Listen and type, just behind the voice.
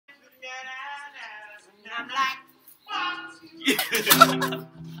I'm like,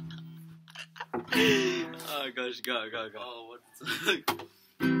 oh gosh, go. oh, what's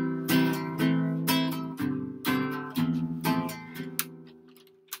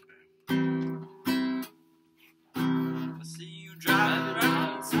I see you driving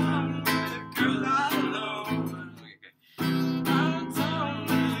around town with a girl I love. Okay. Around town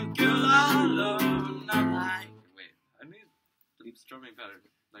with a girl I love. And I'm like, wait, I need bleep strumming pattern.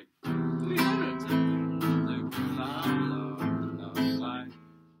 Like, we have it. The girl I love. And I'm like,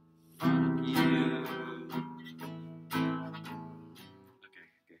 fuck you. Okay,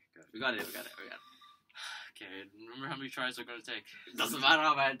 got it. We got it. Okay, remember how many tries we're gonna take? Doesn't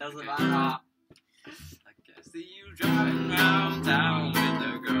matter, man. Doesn't matter. Okay, I see you driving round town with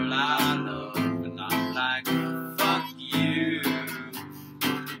the girl I love, and I'm like, fuck you.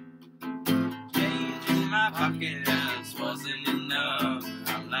 Change in my pocket just wasn't enough.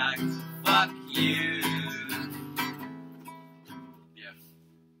 I'm like, fuck you. Yeah.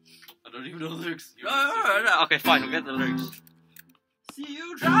 I don't even know the lyrics. No. Okay, fine. We'll get the lyrics. See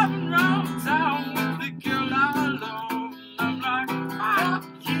you driving round town with the girl I love, and I'm like, fuck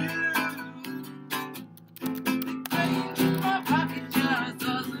you. Change in my pocket just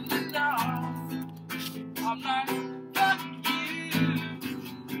wasn't enough. I'm like, fuck you.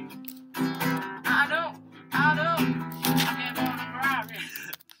 I know, I can't go to Ferrari.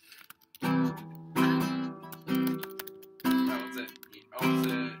 That was it. He owns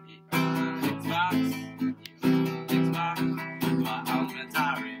it. Xbox. Xbox. My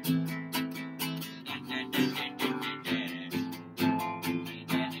Atari.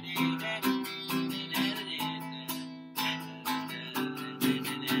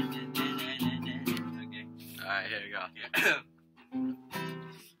 Okay. Alright, here we go. Yeah.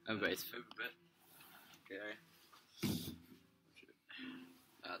 I'm great. Okay.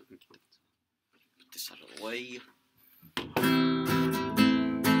 Let me get this out of the way.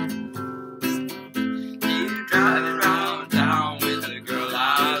 You driving around town with a girl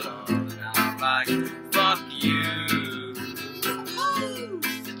I love, and I'm like, fuck you.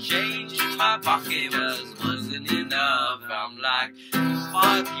 The change in my pocket wasn't enough. I'm like,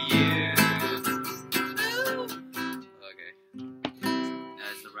 fuck you. Okay.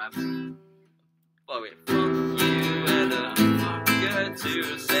 That's the rap. Oh wait, fuck you and good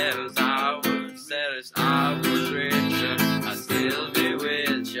to says I was richer. I still be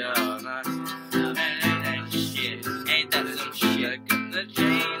with you. And shit, ain't that some shit? Got the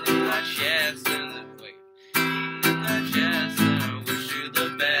chain in my chest and the in the chest and I wish you the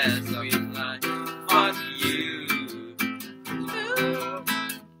best. I'm like, fuck you.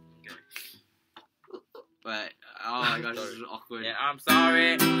 Okay. But oh my gosh, this is awkward. Yeah, I'm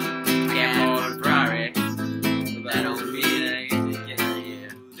sorry. I can't afford a Ferrari. But I don't mean it. Yeah.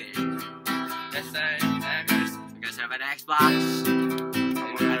 That's You guys have an Xbox?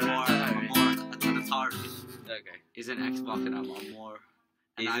 More. That's hard. okay. He's an Xbox and I'm on more.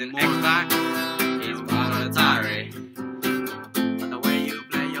 And He's I'm an more. Xbox. He's on Atari. But the way you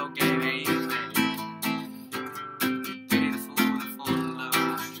play your game ain't fair. Getting the full load.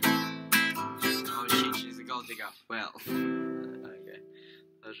 Oh shit, she's a gold digger. Well, Okay.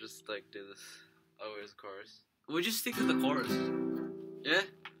 Let's just like do this. Oh, where's the chorus? we'll just stick to the chorus. Yeah?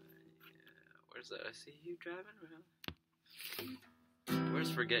 Where's that? I see you driving around. Where's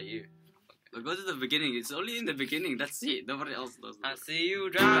Forget You? We'll go to the beginning. It's only in the beginning. That's it. Nobody else does I that. see you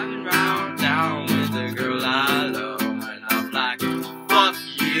driving round town with the girl I love, and I'm like, fuck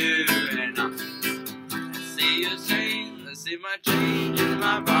you. And I see you change, I see my change in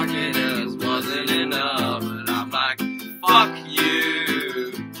my pocket just wasn't enough, and I'm like, fuck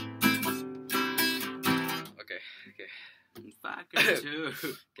you. Okay. Back into.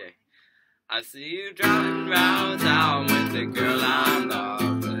 Okay. I see you driving round town with the girl I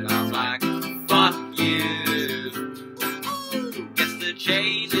love, and I'm like, fuck you. Guess the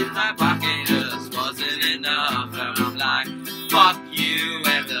change in my pocket just wasn't enough, and I'm like, fuck you,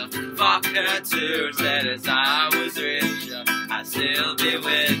 and the fuck her too. Said as I was richer, I'd still be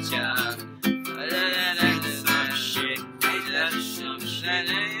with ya. Some shit, some shit.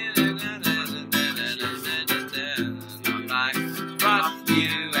 I'm like, fuck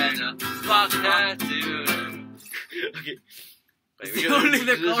you, and the fuck her too. Okay. Wait, It's only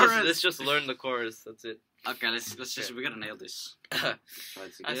the chorus. Let's just learn the chorus. That's it. Okay, let's just. We gotta nail this. Try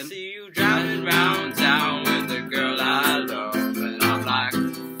this I again. see you driving round town with the girl I love, and I'm like,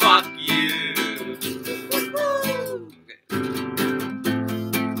 fuck you.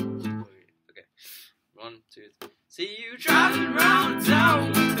 Okay. 1, 2, 3. See you driving round town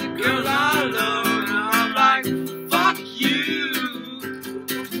with the girl I love, and I'm like, fuck you.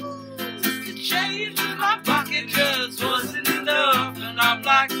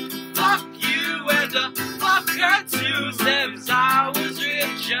 If I was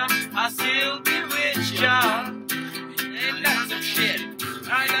richer, I'd still be richer. Ain't that some shit?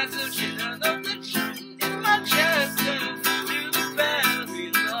 I got some shit. I love the shit in my chest. And do the best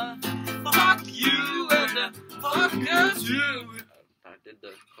we love. Fuck you and the fucker too. I did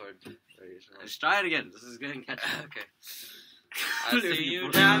the chord variation. Let's try it again. This is gonna catch. Okay. I see you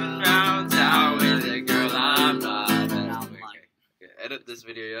driving round town with a girl I'm not. Okay. Edit this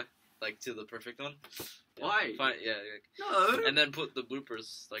video, yeah? Like to the perfect one. Yeah. Why? Fine, yeah. No. And then put the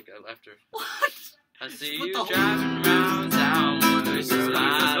bloopers like after. What? I see Put you the driving round town with a girl I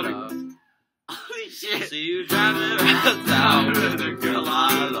love. Holy I shit. see you driving round town with a girl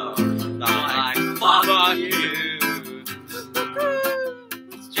I love. I'm like, fuck you.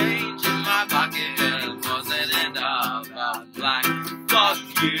 It's change in my pocket and wasn't enough. I'm like, fuck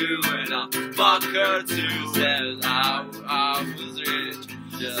you and I'll fuck her too. Says I was rich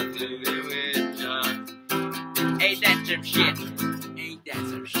just to be with you. Ain't that some shit? Ain't that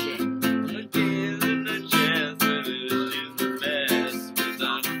some shit? In the chest and she's the best. We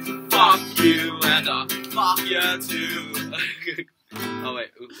done. Fuck you and I'll fuck you too. Oh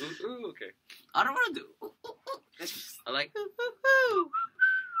wait, ooh, okay. I don't want to do. Ooh, ooh, ooh. That's just... I like ooh.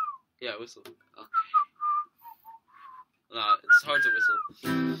 Yeah, whistle. Okay. Nah, it's hard to whistle.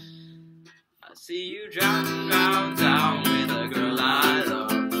 I see you driving round town with a girl I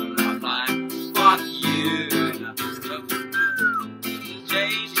love. I'm like, fuck you.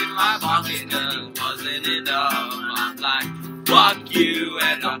 Change in my pocket wasn't enough. I'm like, fuck you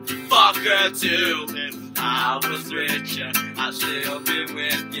and I'll fuck her too. If I was richer, I'd still be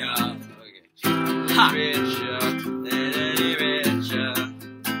with ya. Okay. Richer, richer.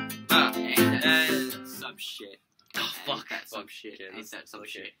 Ain't that some shit? Oh, fuck. Ain't that some Fuck. shit? Okay, Ain't that some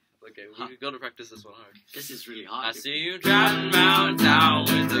shit? Okay, we gotta practice this one hard. This is really hard. I see you driving round town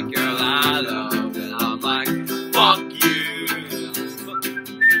with a girl I love, and I'm like, fuck you.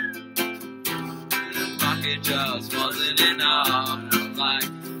 The pocket just wasn't enough. I'm like,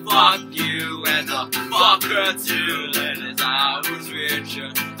 fuck you and the fucker too. And as I was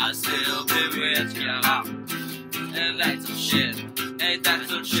richer, I'd still be with ya. And that's some shit. Ain't that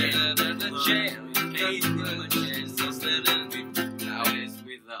some shit? And the jail, ain't the shit. So still in me nowadays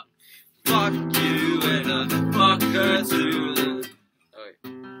with the fuck you and the fucker too. Oh wait.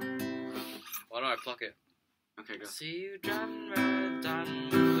 Why don't I pluck it? Okay, go. See you driving right down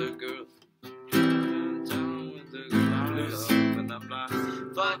with the girl. Driving down with the girl I love. And I'm like,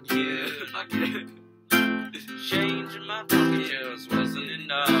 fuck you. Fuck you. Change in my pocket just wasn't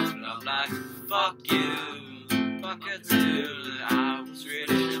enough. And I'm like, fuck you. Fuck her too. I was rich.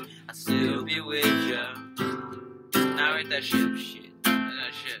 I'd still be with ya. Now ain't that shit. Ain't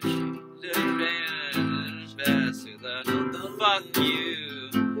that shit. Fuck you.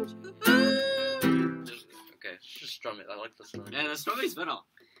 Okay, just strum it. I like the strum. Yeah, the story's better.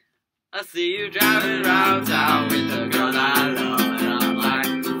 I see you driving round town with the girl I love, and I'm like,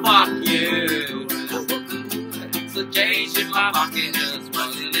 fuck you. So change in my pocket just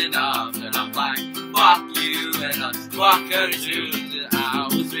wasn't enough, and I'm like, fuck you, and I fuck her too. I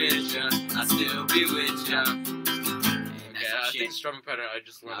was richer, I still be with ya. Okay, I think strumming pattern I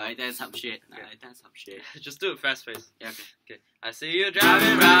just learned. No, that's some shit. No, that's some shit. Just do it fast paced. Yeah, okay. Okay. I see you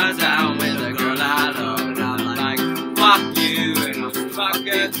driving round town with a girl I love, and I'm like, fuck you, and I'll fuck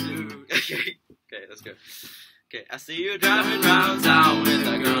her too. Okay, let's go. Okay, I see you driving round town with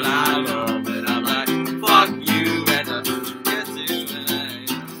a girl I love, and I'm like, fuck you, and I'll fuck her too.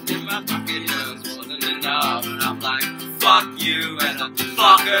 And in my pocket just wasn't enough, and I'm like, fuck you, and I'll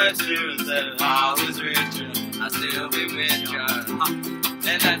fuck her too. Said if I was richer, I'd still be with ya.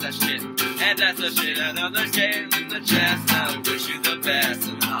 And that's a shit, and that's a shit, another shit in the chest. I wish you the best,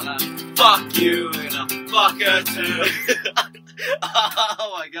 and I'll fuck you, and I'll fuck her too.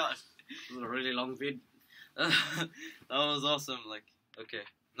 Oh my gosh. This was a really long vid. That was awesome, like, okay.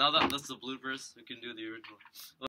 Now that's the bloopers, we can do the original.